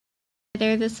Hi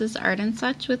there, this is Art and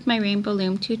Such with my Rainbow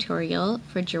Loom tutorial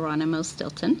for Geronimo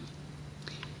Stilton.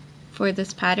 For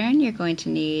this pattern, you're going to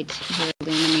need your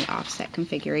loom in the offset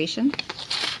configuration,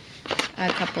 a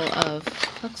couple of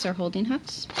hooks or holding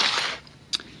hooks,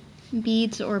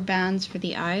 beads or bands for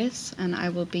the eyes, and I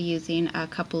will be using a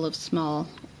couple of small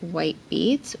white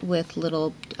beads with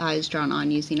little eyes drawn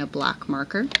on using a black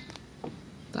marker,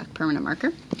 black permanent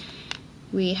marker.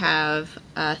 We have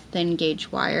a thin gauge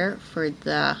wire for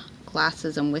the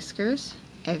glasses and whiskers.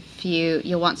 If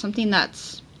you'll want something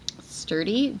that's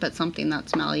sturdy but something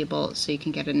that's malleable so you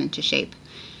can get it into shape.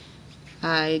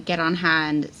 Get on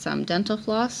hand some dental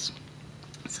floss,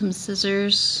 some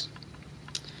scissors,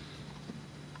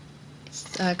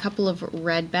 a couple of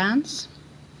red bands,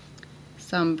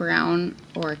 some brown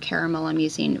or caramel I'm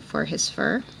using for his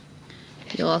fur.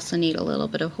 You'll also need a little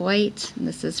bit of white, and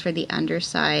this is for the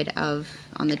underside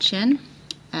on the chin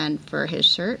and for his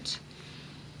shirt.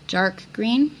 Dark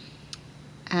green,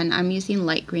 and I'm using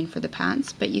light green for the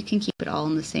pants, but you can keep it all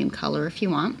in the same color if you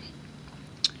want.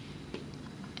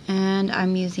 And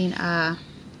I'm using a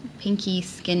pinky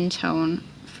skin tone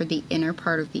for the inner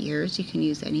part of the ears. You can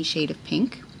use any shade of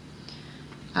pink.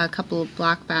 A couple of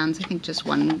black bands, I think just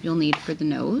one you'll need for the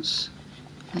nose,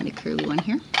 and a curly one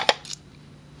here.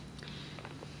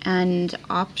 And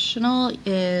optional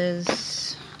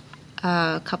is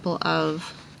a couple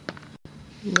of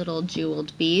little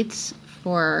jeweled beads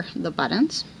for the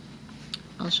buttons.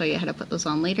 I'll show you how to put those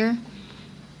on later.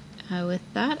 With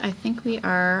that, I think we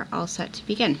are all set to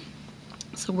begin.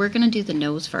 So we're going to do the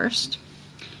nose first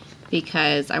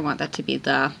because I want that to be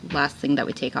the last thing that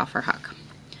we take off our hook.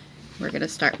 We're going to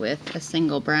start with a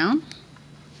single brown.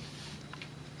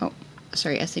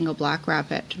 A single black.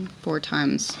 Wrap it 4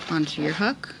 times onto your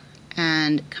hook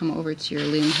and come over to your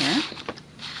loom here.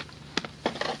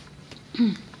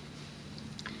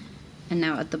 And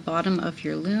now at the bottom of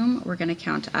your loom, we're going to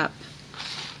count up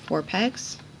 4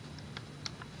 pegs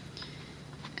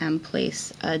and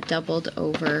place a doubled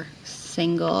over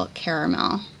single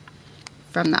caramel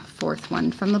from that 4th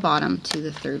one from the bottom to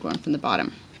the 3rd one from the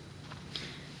bottom.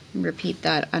 And repeat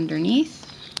that underneath.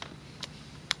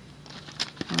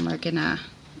 And we're going to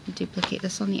duplicate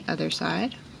this on the other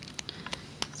side.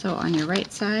 So on your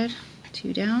right side,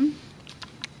 2 down.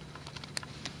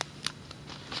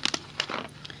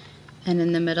 And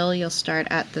in the middle, you'll start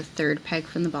at the 3rd peg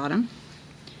from the bottom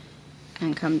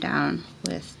and come down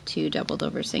with 2 doubled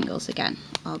over singles again,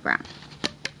 all brown.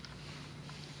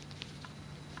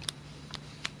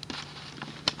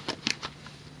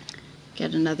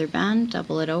 Get another band,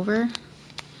 double it over,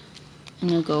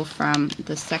 and you'll go from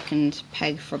the 2nd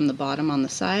peg from the bottom on the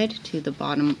side to the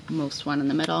bottommost one in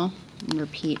the middle, and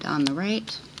repeat on the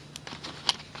right.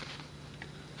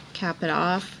 Cap it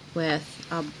off with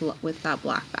that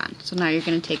black band. So now you're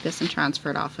going to take this and transfer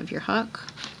it off of your hook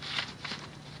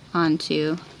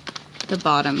onto the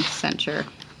bottom center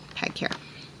peg here.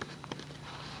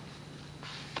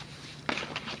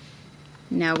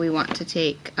 Now we want to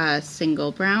take a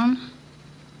single brown,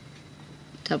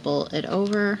 double it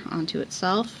over onto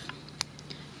itself,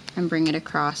 and bring it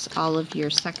across all of your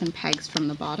 2nd pegs from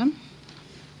the bottom.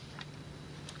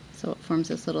 So it forms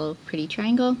this little pretty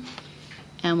triangle.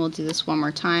 And we'll do this one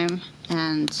more time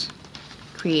and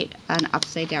create an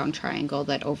upside down triangle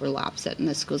that overlaps it, and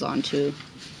this goes on to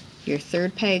your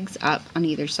 3rd pegs up on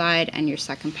either side and your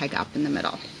 2nd peg up in the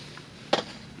middle.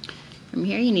 From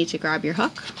here you need to grab your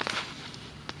hook,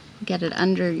 get it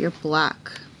under your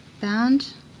black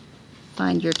band,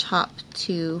 find your top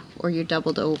 2 or your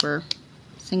doubled over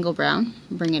single brown,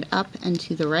 bring it up and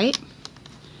to the right,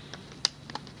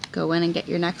 go in and get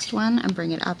your next one and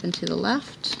bring it up and to the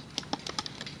left.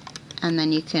 And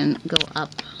then you can go up,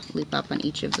 loop up on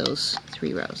each of those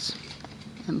 3 rows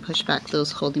and push back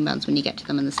those holding bands when you get to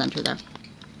them in the center there.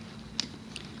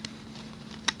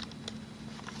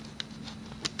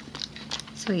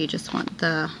 So you just want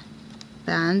the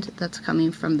band that's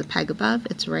coming from the peg above,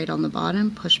 it's right on the bottom,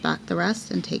 push back the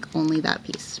rest and take only that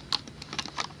piece.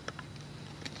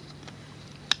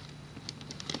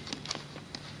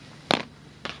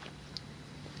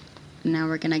 Now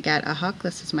we're going to get a hook.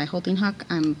 This is my holding hook.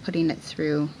 I'm putting it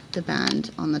through the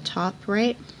band on the top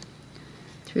right,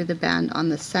 through the band on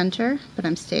the center, but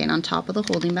I'm staying on top of the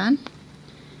holding band.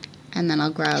 And then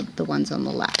I'll grab the ones on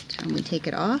the left and we take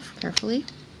it off carefully.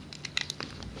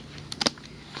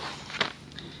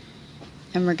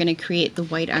 And we're going to create the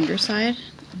white underside,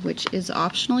 which is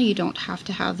optional. You don't have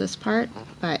to have this part,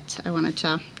 but I wanted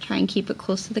to try and keep it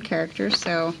close to the character,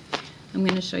 so I'm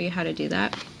going to show you how to do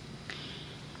that.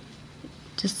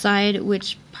 Decide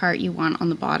which part you want on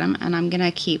the bottom, and I'm going to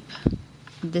keep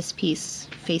this piece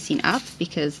facing up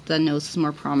because the nose is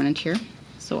more prominent here.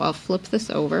 So I'll flip this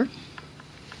over,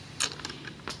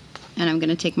 and I'm going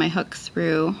to take my hook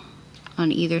through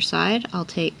on either side. I'll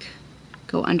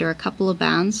go under a couple of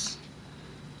bands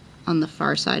on the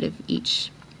far side of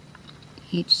each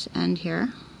end here.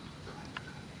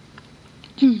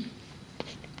 And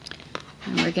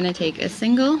we're going to take a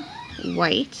single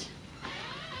white,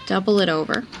 double it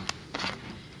over,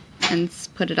 and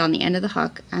put it on the end of the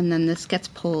hook, and then this gets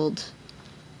pulled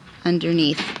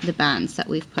underneath the bands that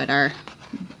we've put our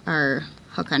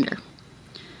hook under.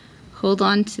 Hold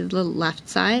on to the left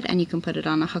side, and you can put it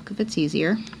on a hook if it's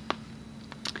easier.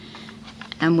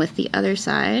 And with the other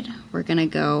side, we're going to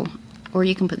go, or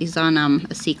you can put these on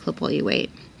a C-clip while you wait.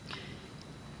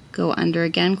 Go under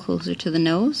again, closer to the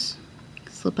nose,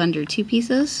 slip under 2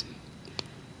 pieces,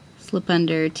 slip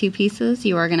under 2 pieces.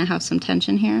 You are going to have some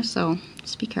tension here, so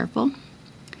just be careful.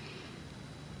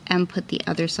 And put the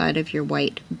other side of your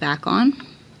white back on.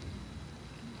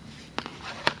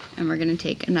 And we're going to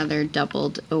take another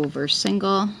doubled over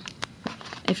single.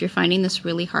 If you're finding this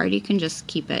really hard, you can just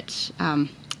keep it,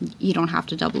 you don't have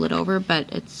to double it over,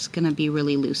 but it's going to be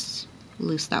really loose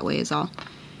that way is all.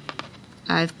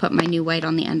 I've put my new white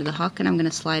on the end of the hook, and I'm going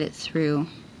to slide it through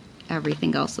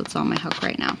everything else that's on my hook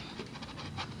right now.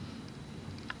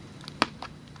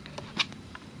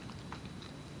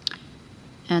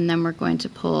 And then we're going to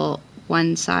pull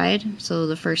one side, so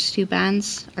the first 2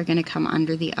 bands are going to come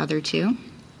under the other 2. I'm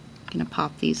going to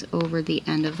pop these over the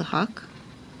end of the hook,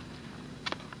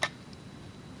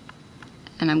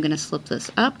 and I'm going to slip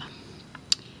this up,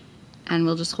 and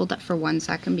we'll just hold that for 1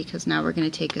 second because now we're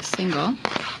going to take a single,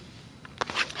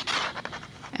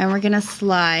 and we're going to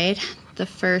slide the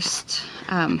first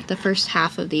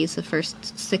half of these, the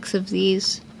first 6 of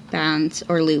these bands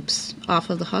or loops off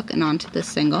of the hook and onto this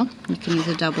single. You can use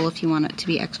a double if you want it to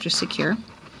be extra secure.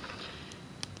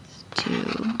 2,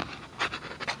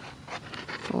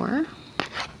 4.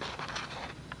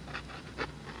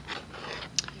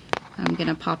 I'm going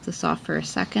to pop this off for a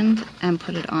second and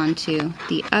put it onto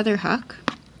the other hook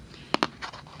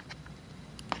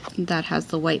that has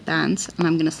the white bands, and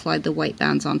I'm going to slide the white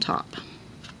bands on top.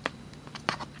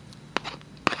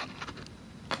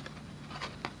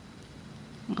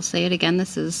 I'll say it again,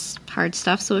 this is hard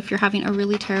stuff, so if you're having a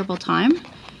really terrible time,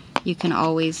 you can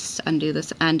always undo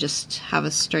this and just have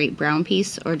a straight brown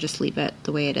piece, or just leave it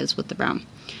the way it is with the brown,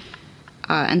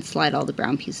 and slide all the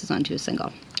brown pieces onto a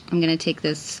single. I'm going to take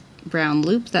this brown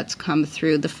loop that's come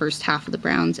through the first half of the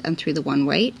browns and through the one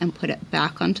white and put it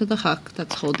back onto the hook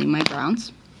that's holding my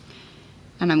browns.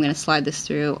 And I'm going to slide this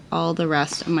through all the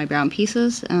rest of my brown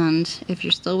pieces, and if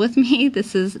you're still with me,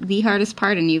 this is the hardest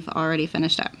part and you've already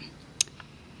finished it.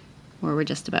 Or we're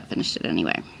just about finished it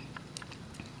anyway.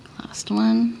 Last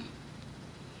one.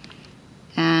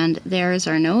 And there's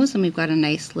our nose, and we've got a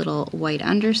nice little white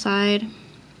underside.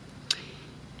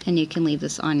 And you can leave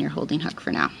this on your holding hook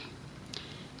for now.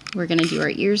 We're going to do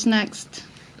our ears next.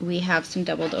 We have some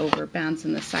doubled over bands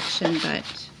in this section,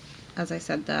 but as I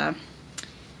said, the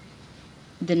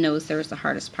nose there is the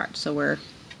hardest part, so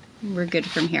we're good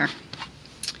from here.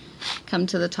 Come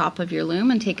to the top of your loom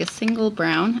and take a single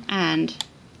brown and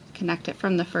connect it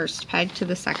from the first peg to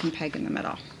the second peg in the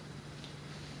middle.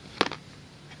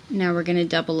 Now we're going to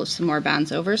double some more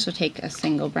bands over, so take a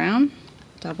single brown,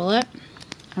 double it,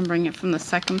 and bring it from the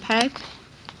second peg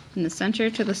in the center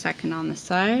to the second on the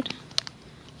side.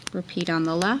 Repeat on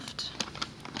the left,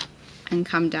 and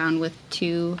come down with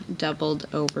 2 doubled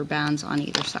over bands on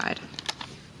either side.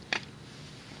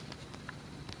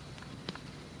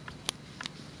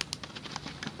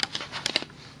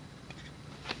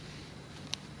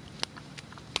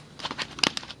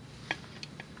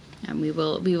 And we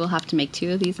will have to make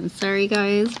 2 of these, and sorry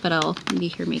guys, but I'll be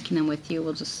here making them with you.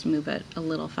 We'll just move it a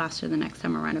little faster the next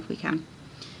time around if we can.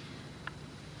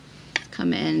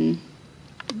 Come in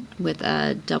with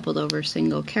a doubled over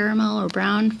single caramel or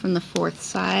brown from the 4th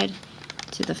side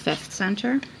to the 5th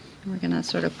center. We're going to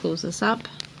sort of close this up.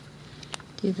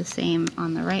 Do the same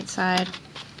on the right side,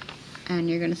 and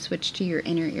you're going to switch to your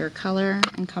inner ear color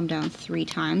and come down 3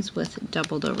 times with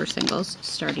doubled over singles,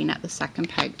 starting at the second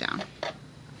peg down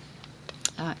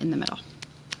in the middle.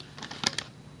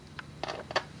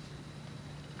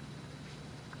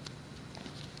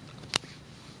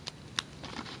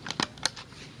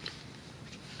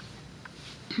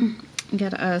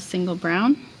 Get a single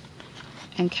brown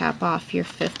and cap off your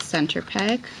 5th center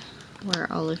peg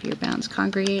where all of your bands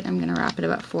congregate. I'm going to wrap it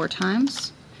about 4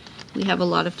 times. We have a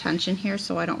lot of tension here,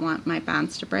 so I don't want my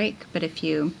bands to break, but if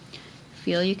you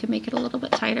feel you can make it a little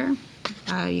bit tighter,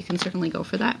 you can certainly go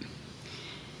for that.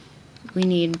 We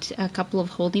need a couple of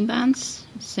holding bands,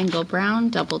 single brown,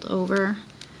 doubled over,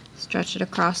 stretch it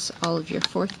across all of your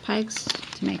fourth pegs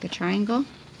to make a triangle,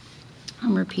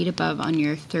 and repeat above on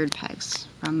your third pegs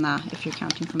if you're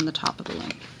counting from the top of the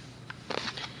loom.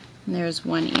 And there's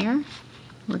one ear.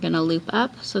 We're going to loop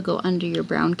up, so go under your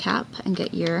brown cap and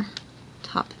get your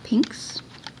top pinks.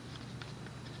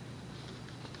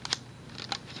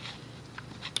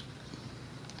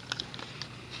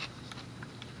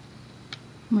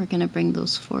 We're going to bring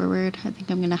those forward. I think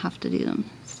I'm going to have to do them.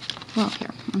 Well, here,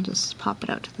 I'll just pop it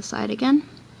out to the side again.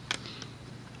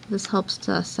 This helps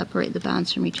to separate the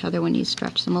bands from each other when you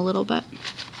stretch them a little bit.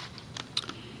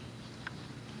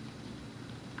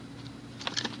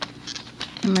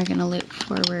 And we're going to loop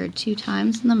forward 2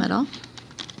 times in the middle,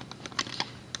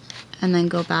 and then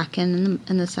go back in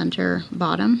the center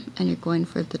bottom, and you're going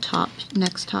for the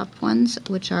next top ones,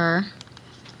 which are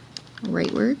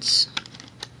rightwards,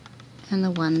 and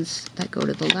the ones that go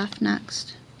to the left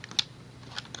next.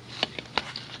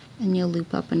 And you'll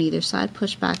loop up on either side,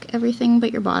 push back everything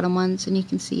but your bottom ones, and you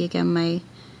can see again the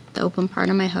open part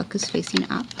of my hook is facing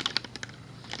up.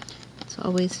 It's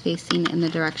always facing in the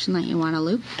direction that you want to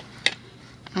loop.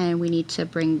 And we need to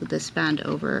bring this band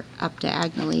over up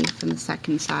diagonally from the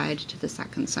second side to the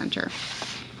second center.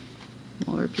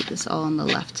 We'll repeat this all on the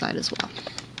left side as well.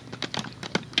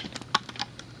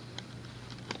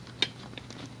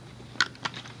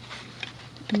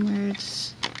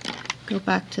 Inwards, go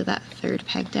back to that third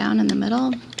peg down in the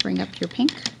middle, bring up your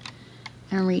pink,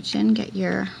 and reach in, get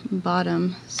your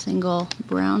bottom single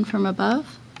brown from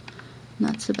above, and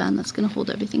that's the band that's going to hold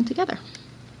everything together.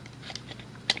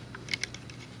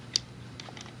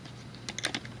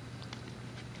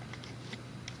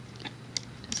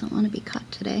 Doesn't want to be cut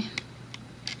today.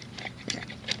 There.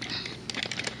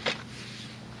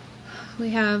 We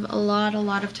have a lot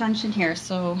of tension here,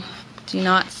 so do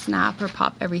not snap or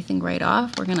pop everything right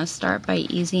off. We're going to start by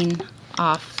easing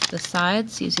off the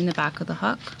sides using the back of the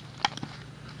hook.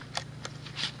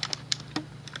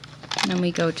 And then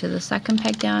we go to the second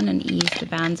peg down and ease the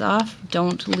bands off.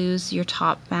 Don't lose your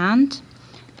top band.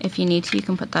 If you need to, you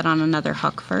can put that on another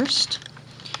hook first.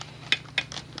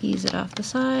 Ease it off the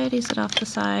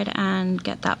side, and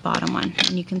get that bottom one.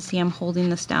 And you can see I'm holding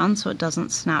this down so it doesn't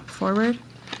snap forward.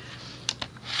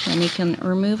 Then you can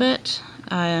remove it,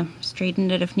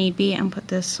 straighten it if need be, and put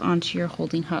this onto your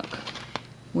holding hook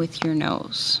with your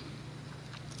nose.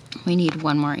 We need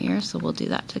one more ear, so we'll do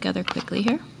that together quickly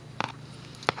here.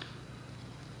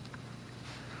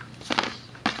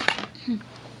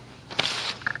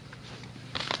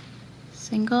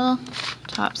 Single,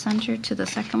 top center to the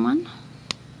second one.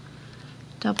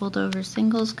 Doubled over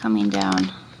singles coming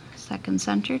down second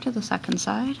center to the second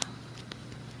side.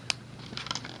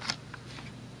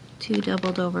 2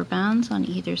 doubled over bands on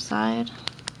either side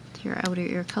to your outer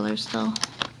ear color still.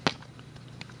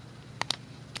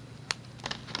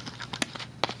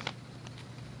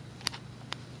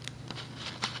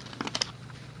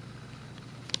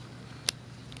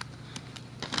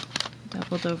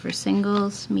 Doubled over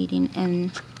singles meeting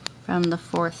in from the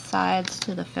 4th sides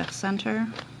to the 5th center.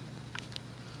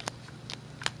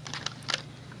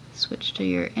 Switch to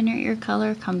your inner ear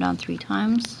color, come down 3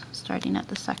 times, starting at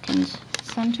the 2nd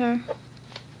center.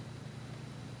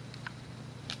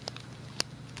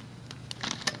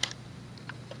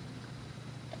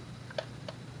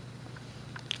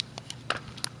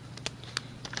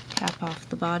 Tap off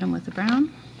the bottom with the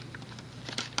brown.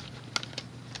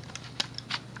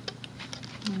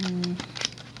 1,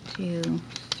 2,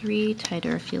 3,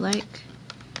 tighter if you like.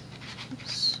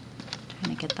 Oops,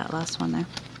 trying to get that last one there.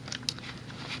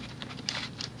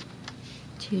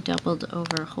 2 doubled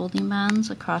over holding bands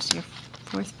across your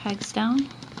 4th pegs down.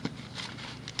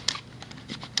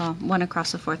 Well, 1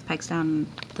 across the 4th pegs down,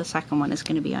 the second one is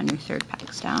going to be on your 3rd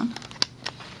pegs down.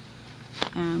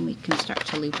 And we can start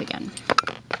to loop again.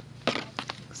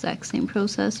 Exact same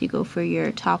process, you go for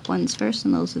your top ones first,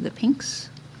 and those are the pinks.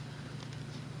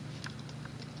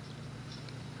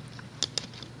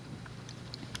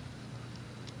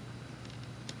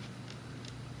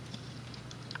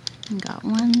 And got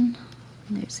one.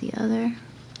 There's the other.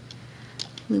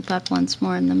 Loop up once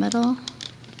more in the middle.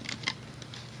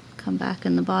 Come back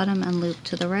in the bottom and loop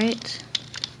to the right.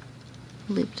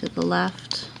 Loop to the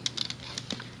left.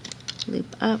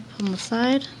 Loop up on the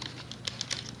side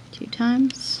 2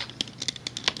 times.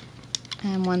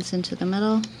 And once into the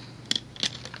middle.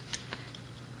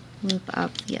 Loop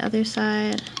up the other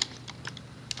side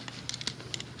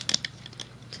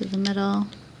to the middle.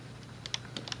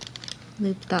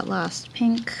 Loop that last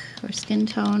pink or skin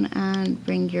tone and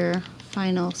bring your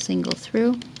final single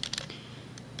through,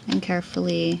 and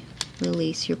carefully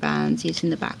release your bands using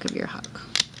the back of your hook.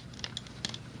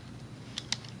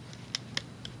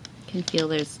 You can feel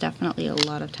there's definitely a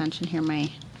lot of tension here.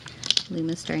 My loom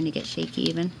is starting to get shaky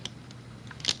even.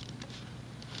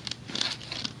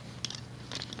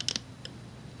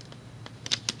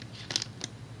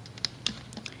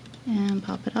 And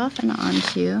pop it off and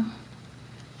onto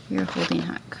your holding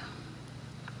hook.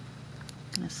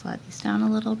 I'm going to slide these down a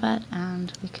little bit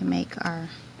and we can make our,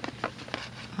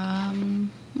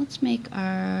 let's make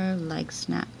our legs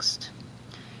next.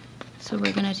 So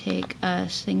we're going to take a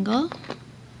single,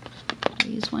 I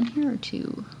use one here or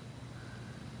two?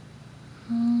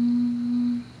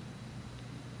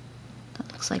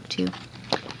 That looks like two.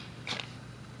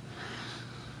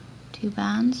 Two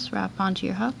bands, wrap onto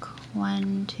your hook,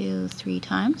 1, 2, 3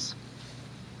 times.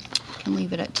 You can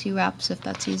leave it at 2 wraps if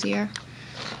that's easier.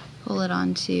 Pull it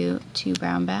onto 2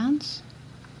 brown bands,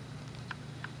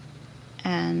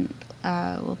 and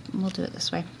we'll do it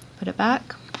this way. Put it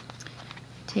back,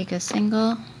 take a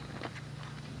single,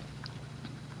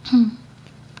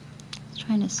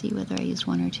 trying to see whether I used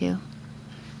 1 or 2.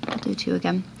 I'll do 2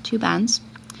 again. 2 bands,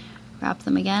 wrap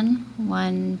them again,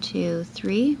 1, 2,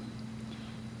 3,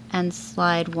 and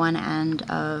slide one end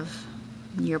of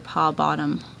your paw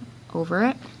bottom over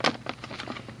it.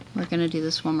 We're going to do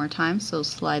this one more time, so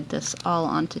slide this all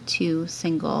onto 2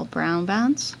 single brown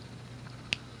bands.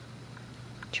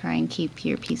 Try and keep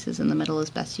your pieces in the middle as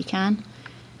best you can.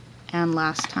 And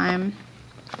last time,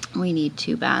 we need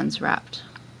 2 bands wrapped.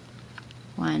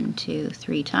 1, 2,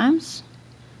 3 times.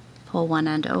 Pull one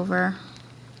end over.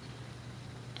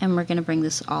 And we're going to bring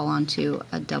this all onto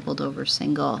a doubled over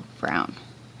single brown.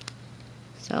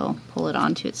 So pull it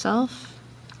onto itself,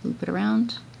 loop it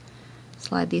around.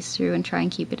 Slide these through and try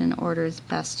and keep it in order as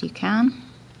best you can.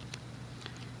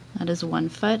 That is 1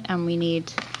 foot, and we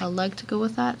need a leg to go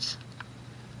with that.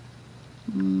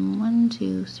 1,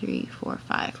 2, 3, 4,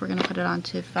 5. We're going to put it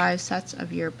onto 5 sets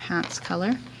of your pants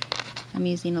color. I'm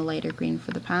using a lighter green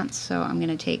for the pants, so I'm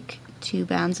going to take 2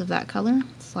 bands of that color,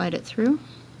 slide it through.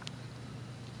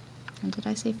 And did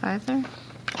I say 5 there?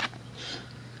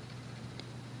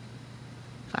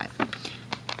 5.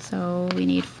 So we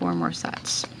need 4 more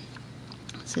sets.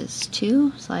 This is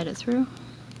 2, slide it through.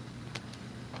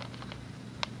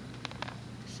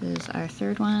 This is our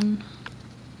 3rd one.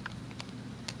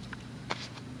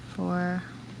 4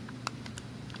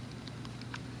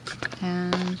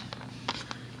 and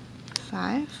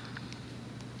 5.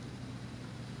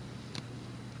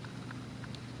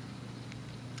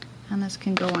 And this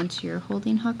can go onto your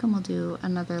holding hook, and we'll do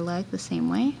another leg the same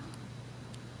way.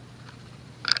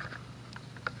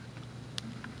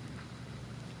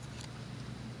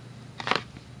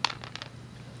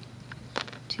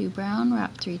 Two brown,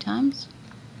 wrap 3 times,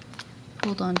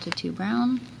 hold on to 2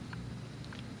 brown,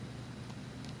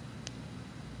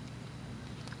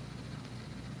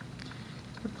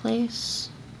 replace,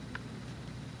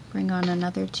 bring on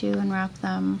another 2 and wrap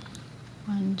them,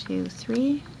 1, 2,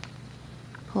 3,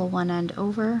 pull one end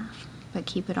over but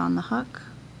keep it on the hook,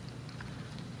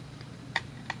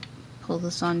 pull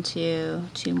this onto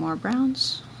 2 more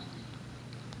browns,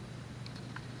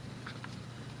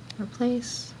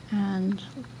 replace, and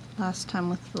last time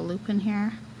with the loop in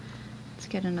here, let's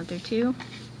get another 2.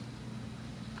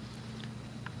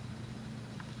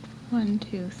 1,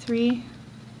 2, 3,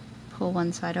 pull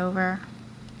one side over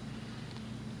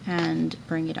and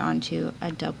bring it onto a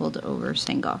doubled over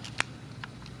single.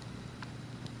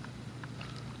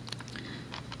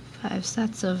 5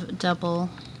 sets of double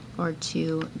or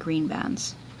 2 green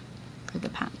bands for the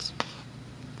pants.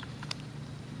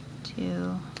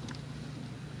 2,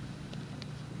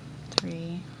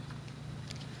 3,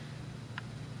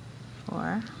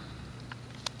 4,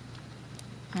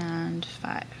 and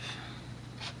 5.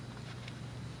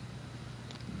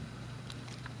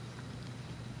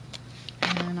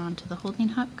 And onto the holding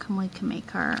hook, and we can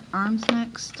make our arms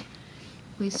next.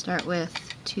 We start with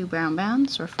 2 brown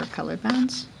bands, or 4 colored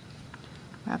bands.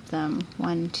 Wrap them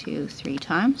 1, 2, 3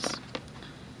 times.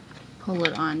 Pull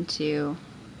it onto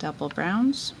double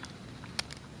browns.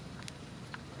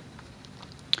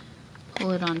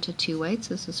 Pull it onto 2 whites.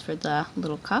 This is for the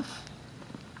little cuff.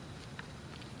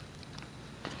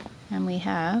 And we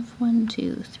have 1,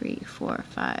 2, 3, 4,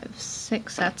 5,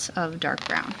 6 sets of dark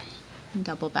brown. And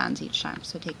double bands each time.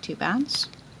 So take 2 bands,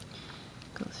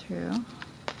 go through,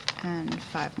 and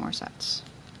 5 more sets.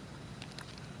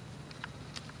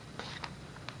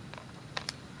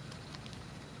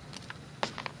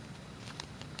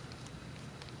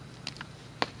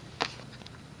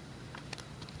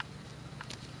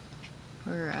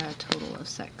 For a total of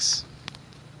 6.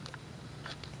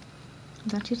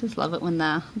 Don't you just love it when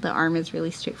the arm is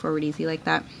really straightforward, easy like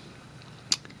that?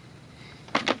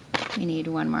 We need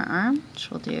one more arm, which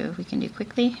we can do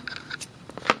quickly.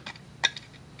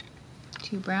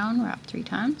 2 brown, wrap 3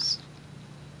 times.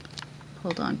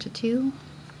 Hold on to 2.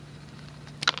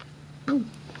 Ooh.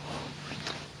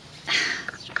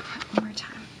 Let's try that one more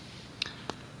time.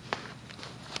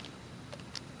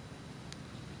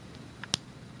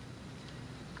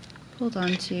 Hold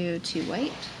on to 2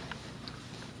 white.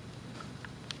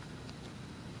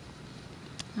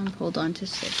 And hold on to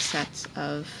 6 sets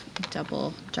of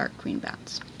double dark green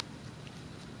bands.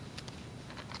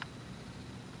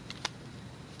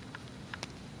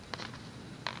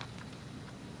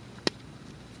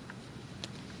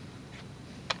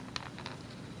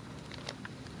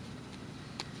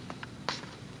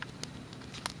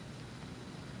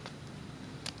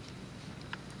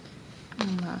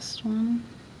 And last one.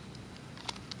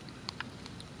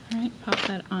 Alright, pop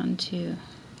that onto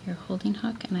your holding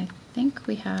hook, and I think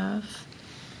we have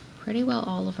pretty well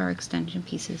all of our extension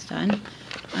pieces done.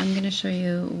 I'm going to show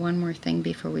you one more thing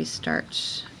before we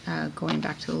start going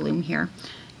back to the loom here,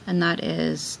 and that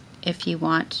is if you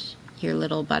want your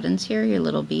little buttons here, your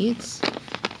little beads,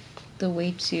 the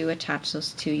way to attach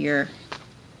those to your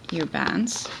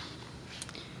bands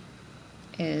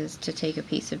is to take a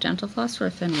piece of dental floss or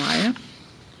a thin wire.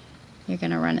 You're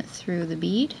going to run it through the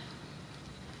bead,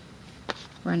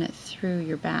 run it through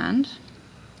your band,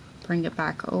 bring it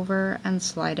back over and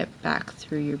slide it back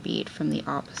through your bead from the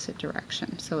opposite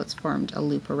direction, so it's formed a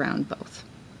loop around both.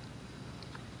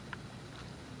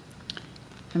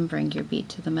 And bring your bead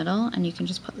to the middle, and you can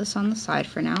just put this on the side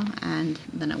for now, and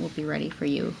then it will be ready for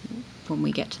you when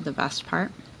we get to the vest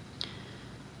part.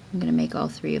 I'm going to make all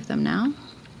 3 of them now,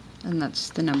 and that's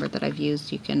the number that I've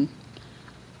used. You can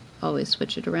always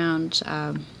switch it around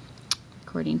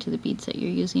according to the beads that you're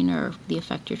using or the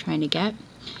effect you're trying to get.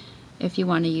 If you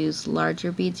want to use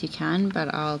larger beads, you can,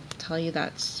 but I'll tell you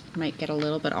that might get a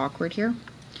little bit awkward here.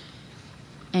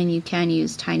 And you can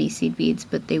use tiny seed beads,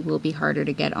 but they will be harder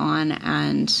to get on,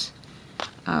 and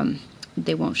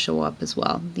they won't show up as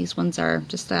well. These ones are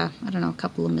just I don't know, a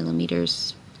couple of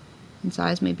millimeters in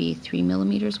size, maybe 3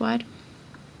 millimeters wide.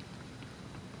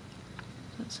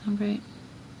 Does that sound right?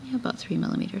 Yeah, about 3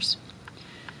 millimeters.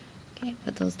 Okay,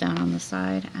 put those down on the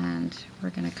side, and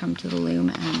we're going to come to the loom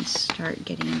and start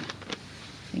getting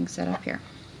things set up here.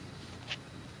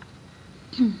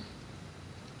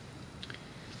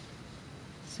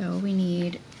 So we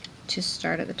need to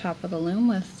start at the top of the loom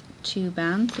with 2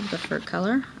 bands of the fur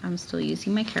color. I'm still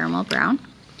using my caramel brown.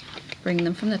 Bring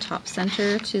them from the top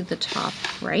center to the top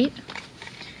right,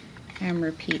 and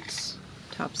repeat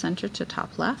top center to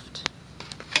top left.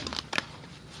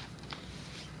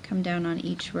 Come down on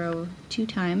each row 2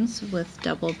 times with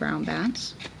double brown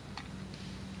bands.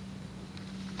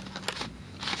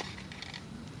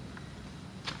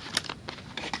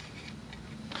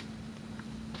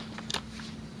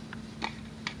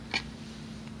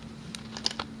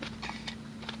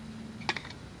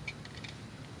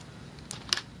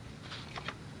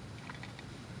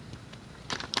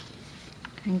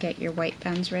 And get your white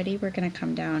bands ready. We're going to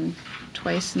come down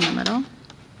twice in the middle.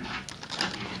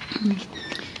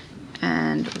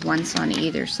 And once on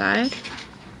either side,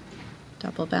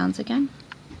 double bands again.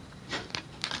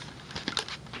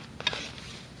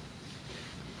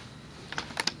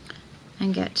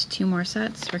 And get 2 more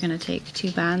sets. We're going to take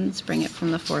 2 bands, bring it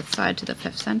from the 4th side to the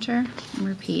 5th center, and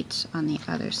repeat on the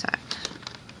other side.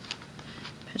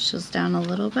 Push those down a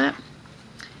little bit,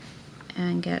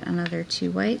 and get another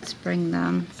 2 whites, bring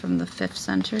them from the 5th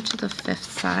center to the 5th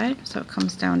side, so it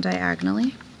comes down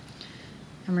diagonally.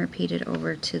 And repeat it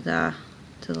over to the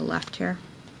left here.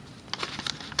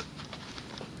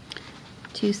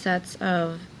 2 sets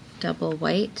of double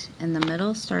white in the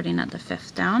middle, starting at the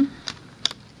 5th down.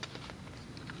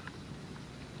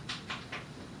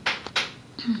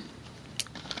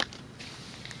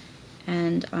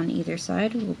 And on either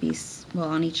side will be, well,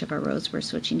 on each of our rows we're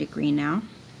switching to green now.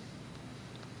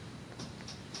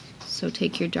 So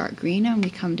take your dark green, and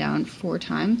we come down 4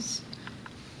 times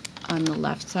on the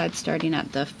left side, starting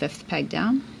at the 5th peg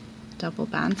down, double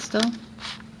band still.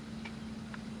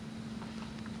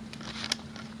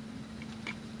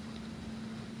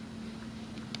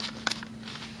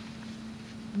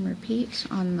 And repeat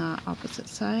on the opposite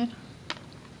side.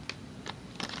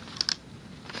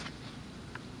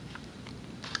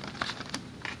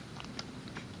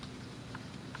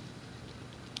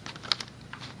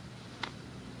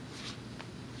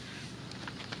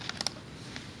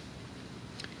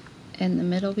 In the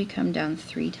middle we come down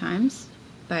 3 times,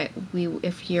 but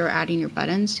if you're adding your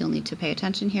buttons, you'll need to pay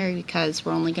attention here because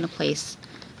we're only going to place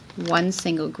one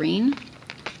single green,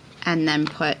 and then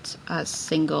put a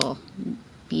single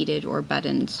beaded or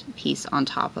buttoned piece on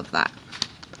top of that.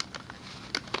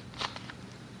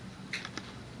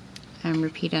 And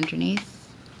repeat underneath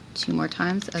 2 more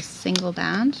times, a single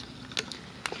band,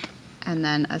 and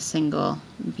then a single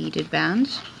beaded band.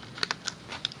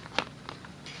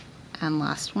 And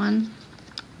last one,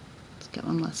 let's get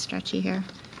one less stretchy here,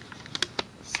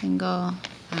 single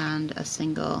and a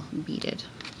single beaded.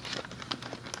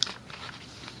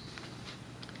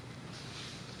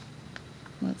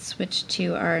 Let's switch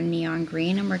to our neon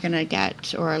green, and we're gonna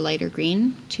get, or our lighter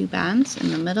green, 2 bands in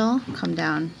the middle, come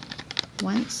down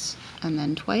once and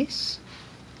then twice.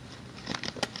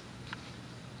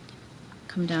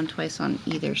 Come down twice on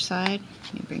either side.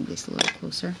 Let me bring these a little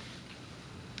closer.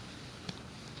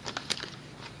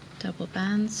 Double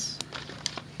bands.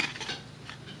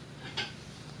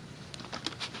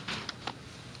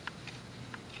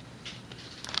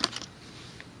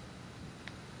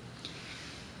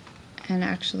 And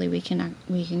actually we can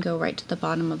go right to the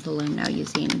bottom of the loom now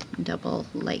using double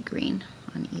light green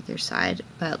on either side,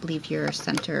 but leave your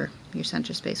center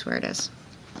space where it is.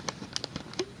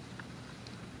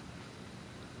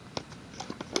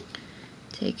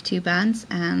 Take 2 bands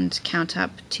and count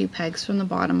up 2 pegs from the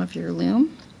bottom of your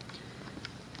loom.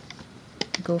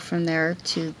 Go from there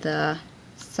to the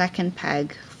second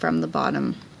peg from the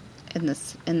bottom in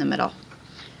the middle.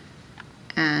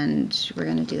 And we're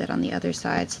going to do that on the other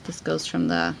side. So this goes from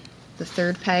the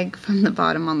third peg from the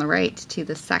bottom on the right to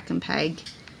the second peg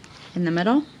in the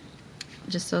middle,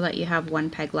 just so that you have 1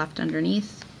 peg left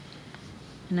underneath.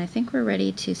 And I think we're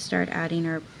ready to start adding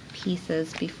our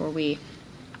pieces before we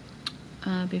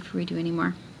do any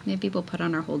more. Maybe we'll put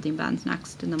on our holding bands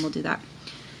next, and then we'll do that.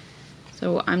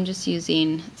 So I'm just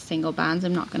using single bands.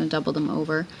 I'm not going to double them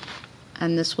over.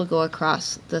 And this will go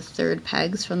across the 3rd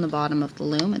pegs from the bottom of the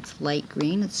loom. It's light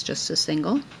green, it's just a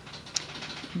single.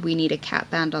 We need a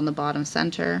cap band on the bottom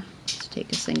center. So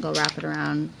take a single, wrap it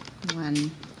around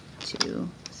 1, 2,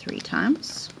 3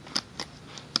 times.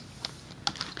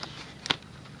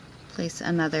 Place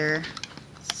another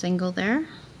single there,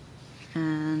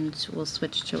 and we'll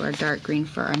switch to our dark green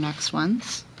for our next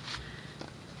ones.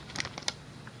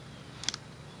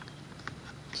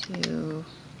 2,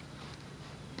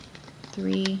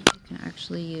 3. You can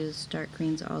actually use dark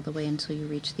greens all the way until you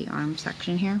reach the arm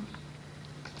section here,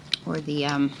 or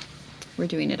we're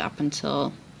doing it up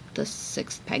until the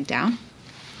 6th peg down.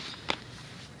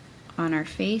 On our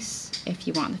face, if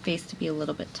you want the face to be a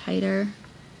little bit tighter,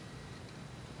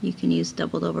 you can use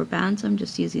doubled over bands. I'm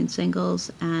just using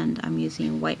singles, and I'm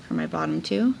using white for my bottom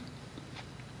 2.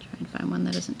 Try and find one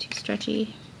that isn't too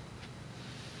stretchy.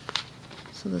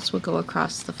 So this will go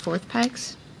across the 4th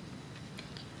pegs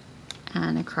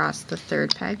and across the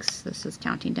 3rd pegs. This is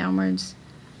counting downwards,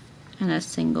 and a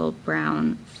single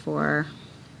brown for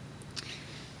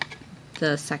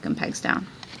the 2nd pegs down.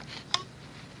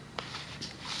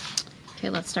 Okay,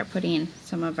 let's start putting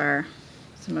some of our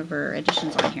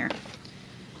additions on here.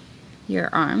 Your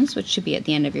arms, which should be at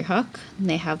the end of your hook,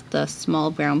 they have the small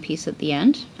brown piece at the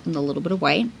end and the little bit of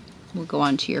white, will go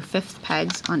onto your 5th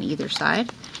pegs on either side.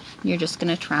 You're just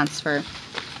going to transfer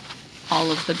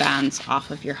all of the bands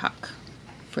off of your hook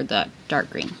for the dark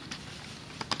green.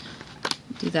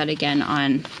 Do that again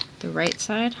on the right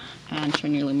side and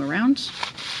turn your loom around.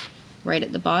 Right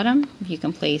at the bottom, you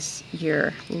can place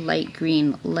your light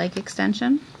green leg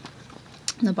extension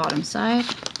on the bottom side.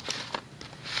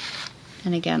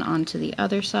 And again onto the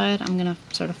other side. I'm going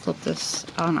to sort of flip this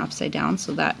on upside down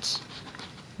so that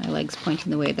my leg's pointing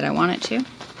the way that I want it to.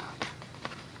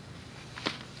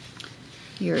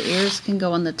 Your ears can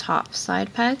go on the top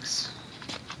side pegs.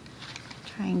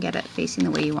 Try and get it facing the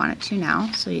way you want it to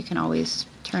now, so you can always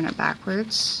turn it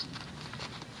backwards,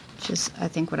 which is, I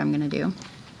think, what I'm going to do,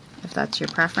 if that's your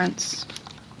preference.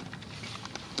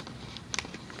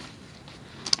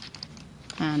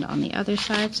 And on the other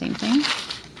side, same thing.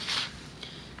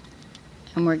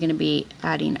 And we're going to be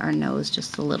adding our nose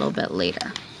just a little bit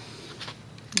later,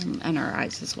 and our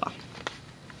eyes as well.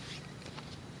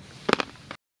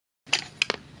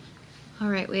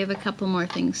 Alright, we have a couple more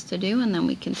things to do, and then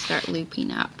we can start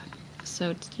looping up.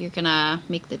 So you're going to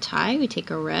make the tie. We take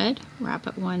a red, wrap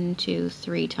it 1, 2,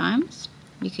 3 times.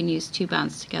 You can use 2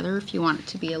 bands together if you want it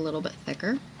to be a little bit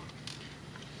thicker.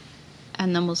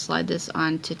 And then we'll slide this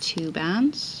onto 2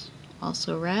 bands,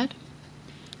 also red.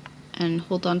 And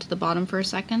hold on to the bottom for a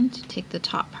second. Take the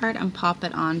top part and pop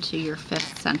it onto your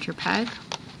 5th center peg.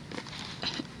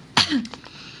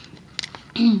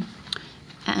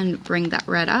 And bring that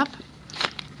red up.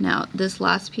 Now this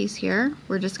last piece here,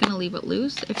 we're just going to leave it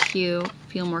loose. If you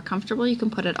feel more comfortable, you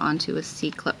can put it onto a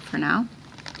C-clip for now.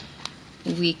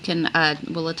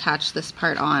 We'll attach this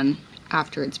part on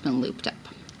after it's been looped up.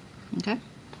 Okay?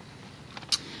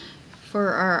 For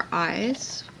our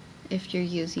eyes, if you're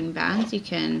using bands, you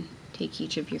can take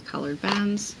each of your colored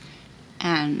bands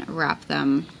and wrap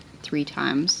them 3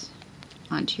 times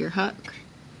onto your hook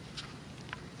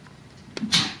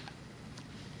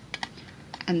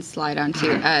and slide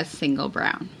onto a single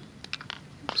brown.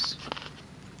 Oops.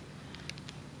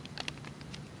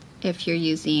 If you're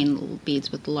using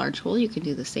beads with the large hole, you can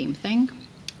do the same thing.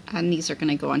 And these are going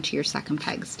to go onto your second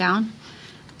pegs down.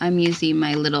 I'm using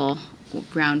my little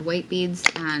round white beads,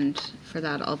 and for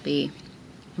that I'll be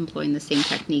employing the same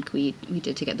technique we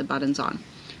did to get the buttons on.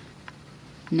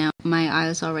 Now my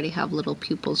eyes already have little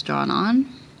pupils drawn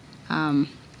on,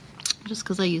 just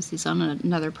because I use these on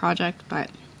another project, but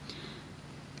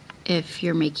if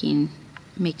you're making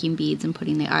beads and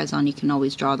putting the eyes on, you can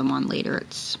always draw them on later.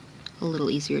 It's a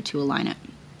little easier to align it.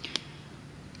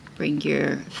 Bring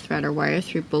your thread or wire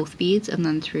through both beads and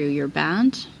then through your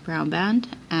band, brown band,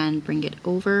 and bring it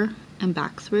over and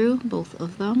back through both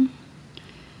of them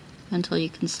until you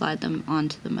can slide them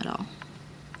onto the middle.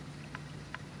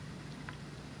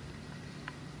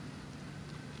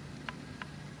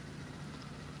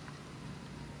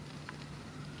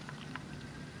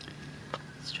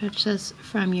 Stretch this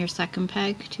from your second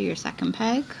peg to your second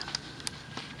peg.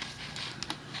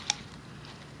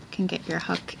 You can get your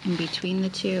hook in between the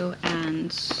two,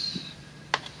 and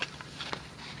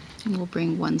we'll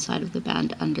bring one side of the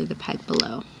band under the peg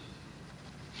below.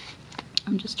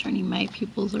 I'm just turning my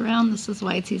pupils around. This is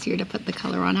why it's easier to put the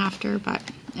color on after, but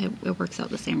it works out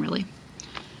the same really.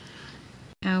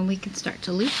 And we can start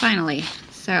to loop finally.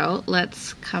 So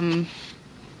let's come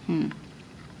in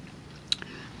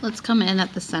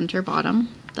at the center bottom,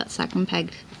 that second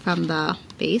peg from the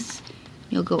base.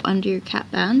 You'll go under your cap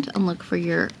band and look for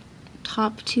your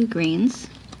top 2 grains,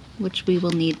 which we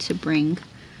will need to bring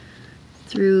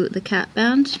through the cap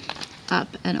band up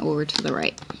and over to the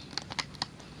right.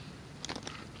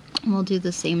 And we'll do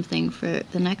the same thing for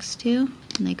the next 2,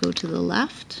 and they go to the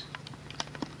left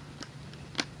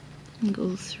and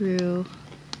go through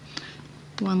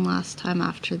one last time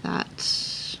after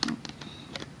that.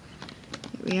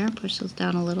 Here we are, push those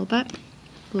down a little bit,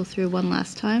 go through one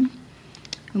last time,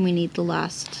 and we need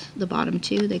the bottom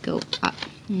 2, they go up,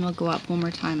 and we'll go up one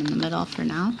more time in the middle for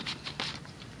now.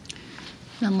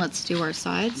 Then let's do our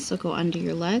sides. So go under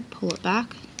your leg, pull it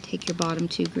back, take your bottom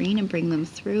 2 green and bring them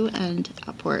through and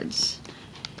upwards.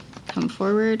 Come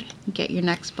forward, get your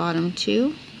next bottom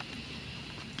 2,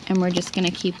 and we're just going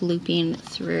to keep looping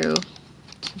through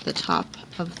to the top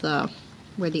of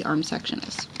where the arm section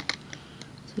is.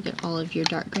 So get all of your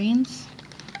dark greens,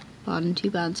 bottom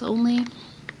 2 bands only.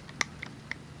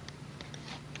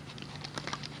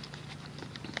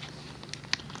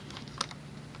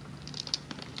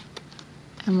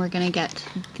 And we're going to get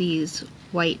these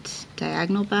white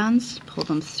diagonal bands, pull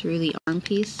them through the arm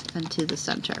piece and to the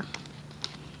center.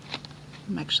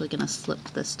 I'm actually going to slip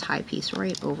this tie piece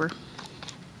right over.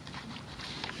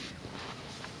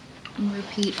 And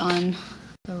repeat on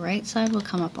the right side. We'll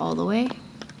come up all the way,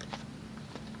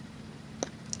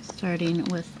 starting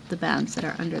with the bands that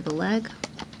are under the leg.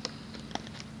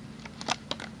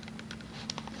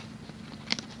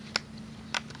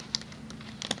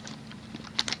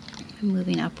 And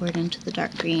moving upward into the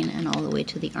dark green and all the way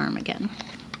to the arm again.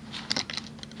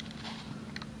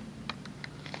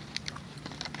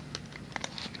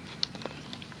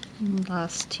 And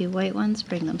last 2 white ones,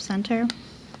 bring them center.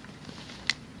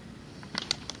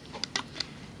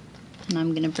 And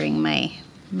I'm going to bring my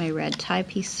red tie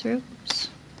piece through. Oops.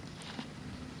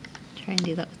 Try and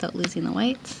do that without losing the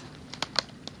whites.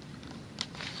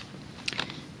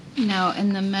 Now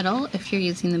in the middle, if you're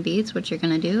using the beads, what you're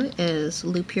going to do is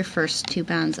loop your first 2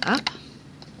 bands up,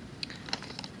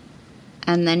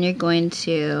 and then you're going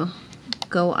to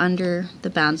go under the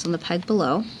bands on the peg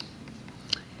below.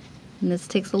 And this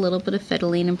takes a little bit of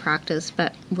fiddling and practice,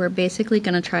 but we're basically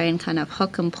going to try and kind of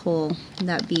hook and pull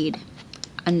that bead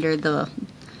under the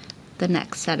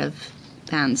next set of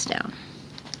bands down.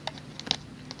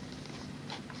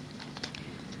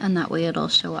 And that way it'll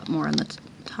show up more in the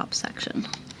top section.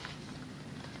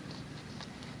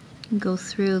 Go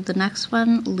through the next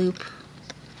one, loop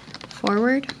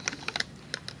forward,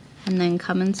 and then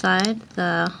come inside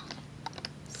the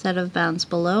set of bands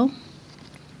below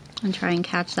and try and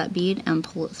catch that bead and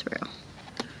pull it through.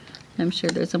 I'm sure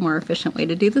there's a more efficient way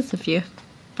to do this. If you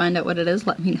find out what it is,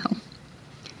 let me know.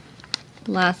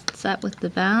 Last set with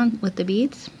the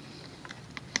beads,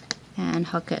 and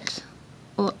hook it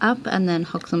pull up and then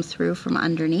hook them through from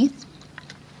underneath.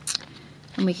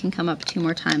 And we can come up 2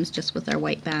 more times just with our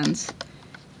white bands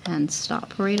and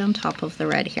stop right on top of the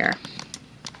red here.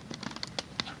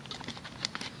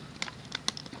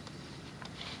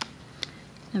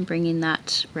 And bringing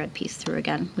that red piece through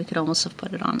again. We could almost have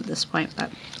put it on at this point, but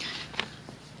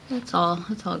it's all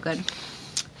good.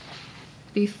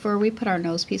 Before we put our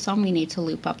nose piece on, we need to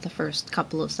loop up the first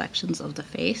couple of sections of the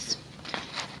face.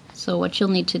 So what you'll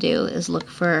need to do is look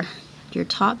for your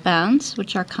top bands,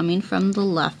 which are coming from the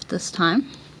left this time.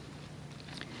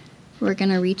 We're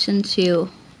going to reach into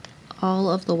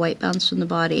all of the white bands from the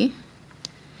body,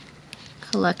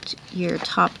 collect your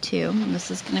top 2, and this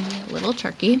is going to be a little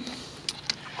tricky.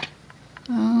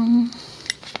 I'm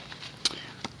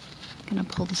going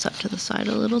to pull this up to the side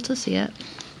a little to see it.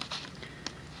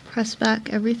 Press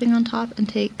back everything on top and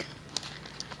take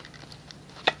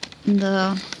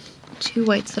the 2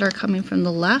 whites that are coming from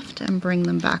the left and bring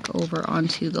them back over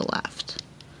onto the left.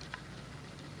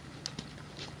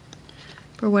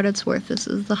 For what it's worth, this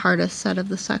is the hardest set of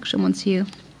the section. Once you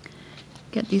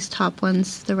get these top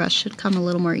ones, the rest should come a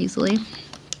little more easily.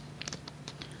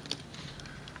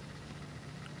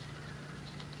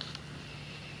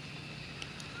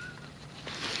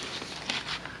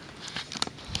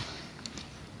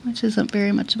 Which isn't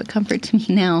very much of a comfort to me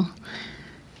now.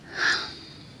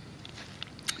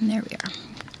 And there we are.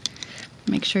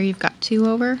 Make sure you've got 2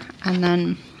 over, and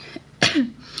then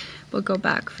we'll go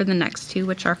back for the next 2,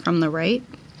 which are from the right.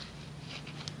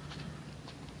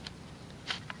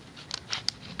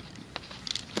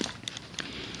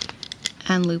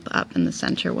 And loop up in the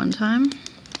center 1 time.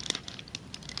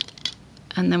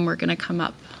 And then we're going to come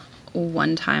up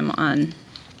 1 time on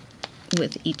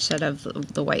with each set of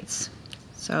the whites.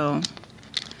 So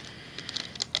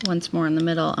once more in the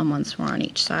middle and once more on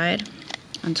each side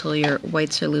until your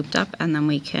whites are looped up, and then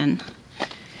we can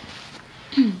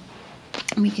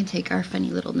take our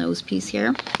funny little nose piece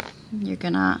here. You're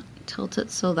gonna tilt it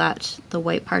so that the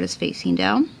white part is facing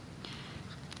down,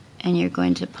 and you're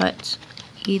going to put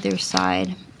either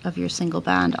side of your single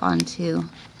band onto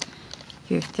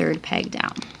your 3rd peg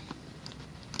down.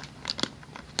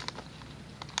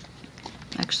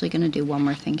 Actually going to do one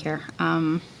more thing here.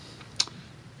 Let's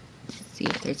see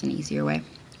if there's an easier way.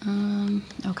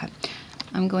 Okay,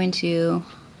 I'm going to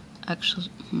actually,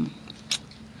 no,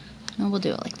 we'll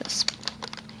do it like this.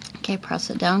 Okay, press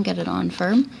it down, get it on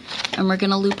firm, and we're going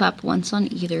to loop up once on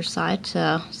either side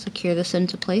to secure this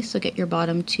into place. So get your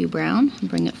bottom 2 brown and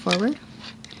bring it forward.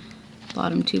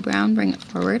 Bottom 2 brown, bring it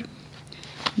forward.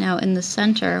 Now in the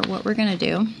center, what we're going to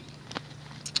do, I'm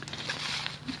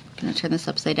going to turn this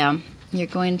upside down. You're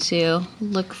going to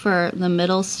look for the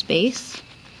middle space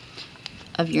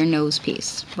of your nose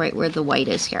piece, right where the white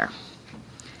is here.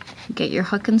 Get your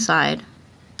hook inside,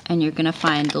 and you're going to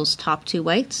find those top 2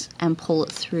 whites and pull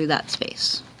it through that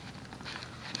space.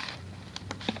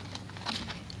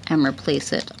 And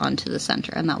replace it onto the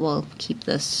center, and that will keep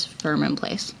this firm in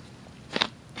place.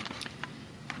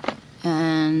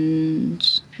 And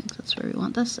I think that's where we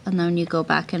want this. And then you go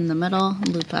back in the middle,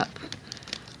 loop up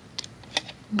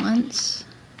once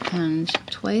and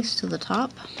twice to the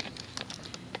top,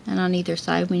 and on either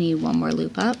side we need 1 more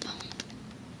loop up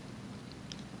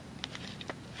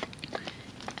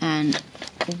and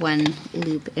 1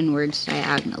 loop inwards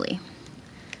diagonally,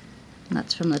 and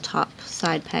that's from the top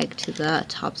side peg to the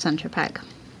top center peg.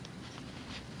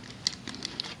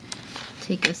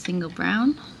 Take a single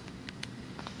brown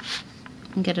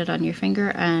and get it on your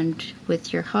finger, and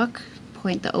with your hook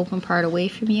point the open part away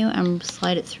from you and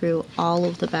slide it through all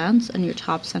of the bands on your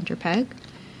top center peg.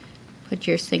 Put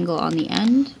your single on the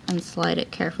end and slide it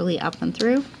carefully up and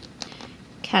through.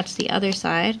 Catch the other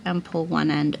side and pull one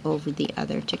end over the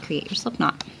other to create your slip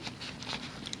knot.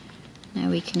 Now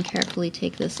we can carefully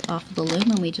take this off of the loom,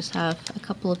 and we just have a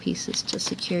couple of pieces to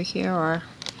secure here or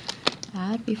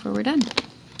add before we're done.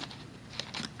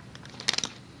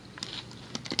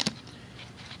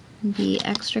 Be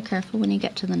extra careful when you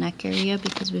get to the neck area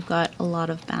because we've got a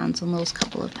lot of bands on those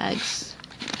couple of pegs.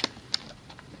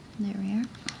 There we are.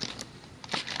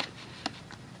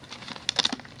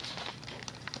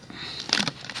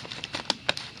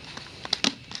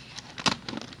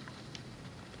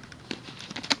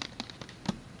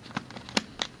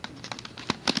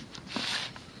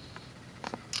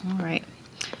 Alright.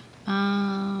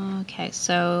 Okay,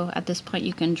 so at this point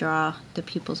you can draw the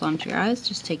pupils onto your eyes.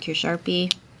 Just take your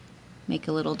Sharpie, make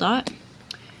a little dot.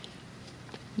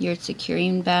 Your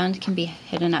securing band can be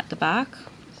hidden at the back.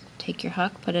 Take your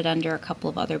hook, put it under a couple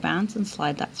of other bands and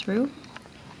slide that through.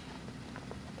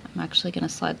 I'm actually going to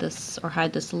slide this or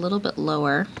hide this a little bit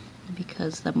lower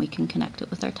because then we can connect it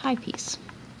with our tie piece.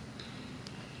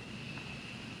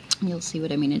 You'll see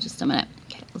what I mean in just a minute.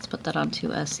 Okay, let's put that onto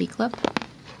a C-clip.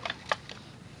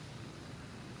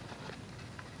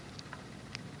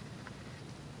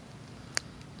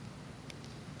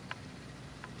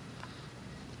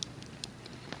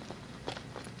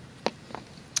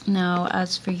 Now,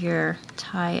 as for your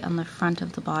tie on the front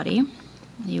of the body,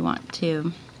 you want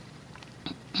to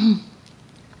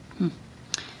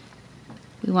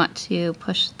we want to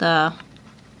push the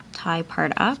tie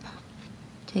part up,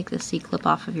 take the C-clip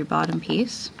off of your bottom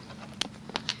piece,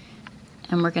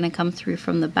 and we're going to come through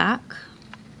from the back.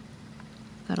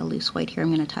 Got a loose white here,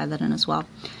 I'm going to tie that in as well.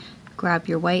 Grab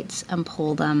your whites and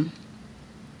pull them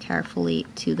carefully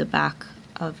to the back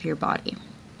of your body,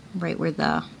 right where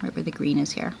the green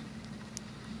is here.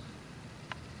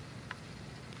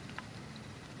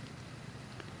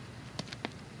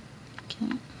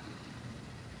 Okay.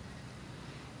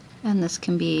 And this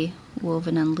can be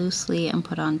woven in loosely and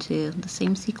put onto the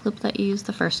same C-clip that you used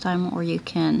the first time, or you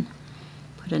can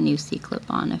put a new C-clip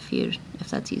on if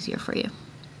that's easier for you.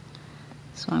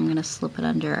 So I'm going to slip it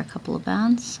under a couple of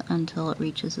bands until it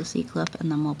reaches the C-clip,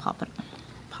 and then we'll pop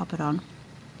it on.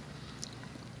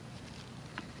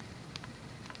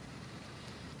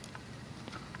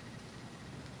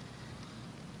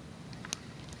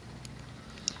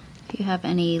 If you have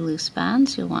any loose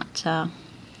bands, you'll want to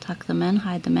tuck them in,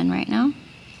 hide them in right now.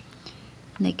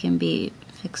 And they can be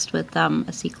fixed with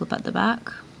a C-clip at the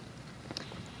back.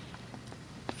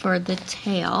 For the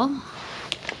tail,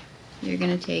 you're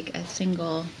going to take a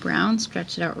single brown,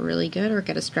 stretch it out really good, or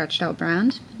get a stretched out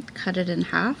brand, cut it in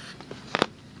half,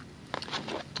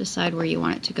 decide where you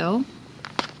want it to go.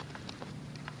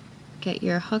 Get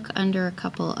your hook under a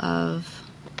couple of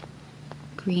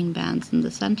green bands in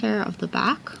the center of the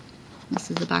back. This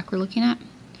is the back we're looking at.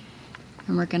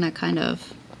 And we're going to kind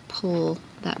of pull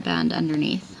that band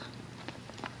underneath.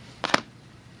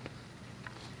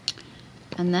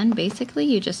 And then basically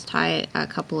you just tie a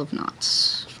couple of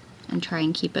knots and try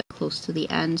and keep it close to the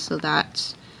end so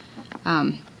that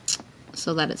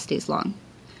it stays long.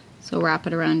 So wrap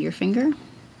it around your finger,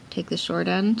 take the short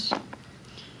end,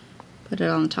 put it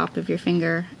on the top of your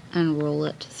finger, and roll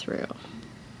it through.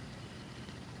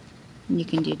 And you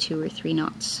can do 2 or 3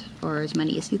 knots, or as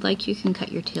many as you'd like. You can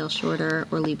cut your tail shorter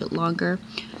or leave it longer.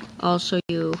 I'll show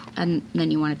you, and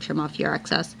then you want to trim off your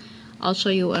excess. I'll show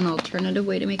you an alternative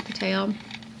way to make the tail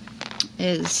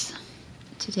is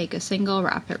to take a single,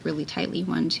 wrap it really tightly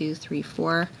 1, 2, 3,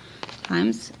 4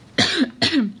 times.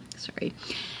 Sorry.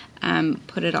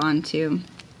 Put it onto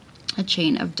a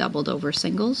chain of doubled over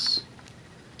singles.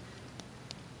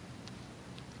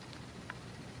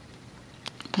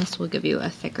 This will give you a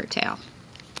thicker tail.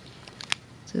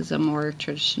 This is a more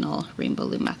traditional rainbow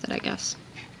loom method, I guess.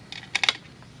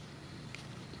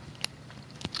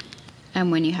 And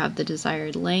when you have the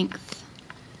desired length,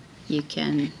 you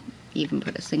can even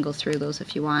put a single through those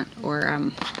if you want,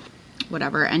 or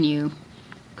whatever, and you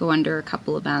go under a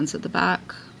couple of bands at the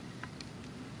back.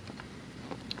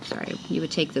 Sorry, you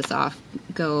would take this off,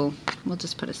 we'll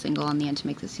just put a single on the end to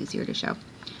make this easier to show.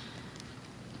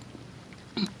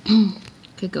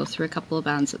 Could go through a couple of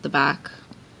bands at the back,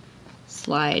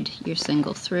 slide your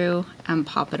single through, and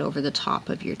pop it over the top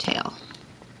of your tail.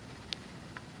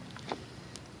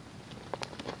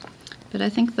 But I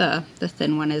think the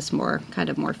thin one is kind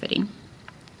of more fitting.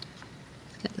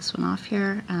 Let's get this one off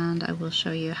here, and I will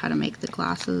show you how to make the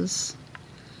glasses,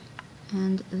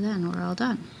 and then we're all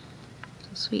done. So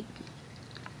sweet.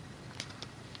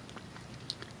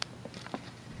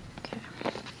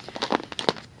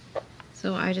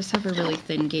 So I just have a really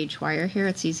thin gauge wire here.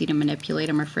 It's easy to manipulate.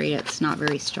 I'm afraid it's not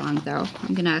very strong though.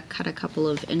 I'm gonna cut a couple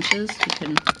of inches. You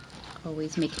can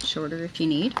always make it shorter if you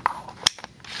need.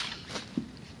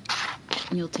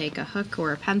 And you'll take a hook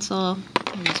or a pencil.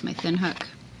 I'll use my thin hook.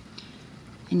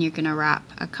 And you're gonna wrap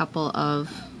a couple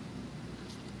of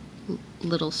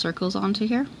little circles onto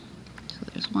here. So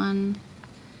there's 1,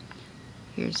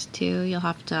 here's 2. You'll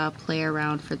have to play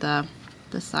around for the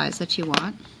size that you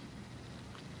want.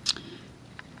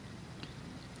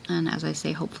 And as I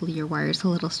say, hopefully your wire is a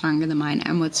little stronger than mine.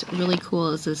 And what's really cool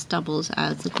is this doubles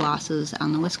as the glasses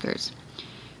and the whiskers.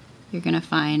 You're going to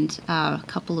find a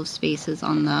couple of spaces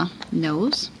on the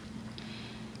nose.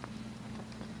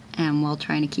 And while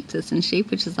trying to keep this in shape,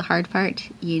 which is the hard part,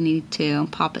 you need to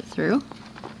pop it through.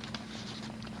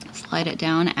 Slide it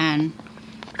down and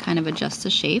kind of adjust the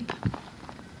shape.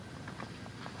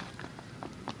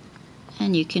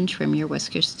 And you can trim your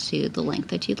whiskers to the length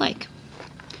that you'd like.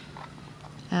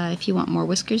 If you want more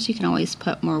whiskers, you can always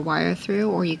put more wire through,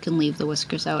 or you can leave the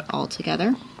whiskers out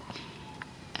altogether.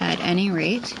 At any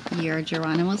rate, your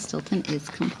Geronimo Stilton is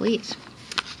complete.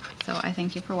 So I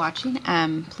thank you for watching.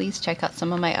 Please check out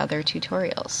some of my other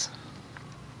tutorials.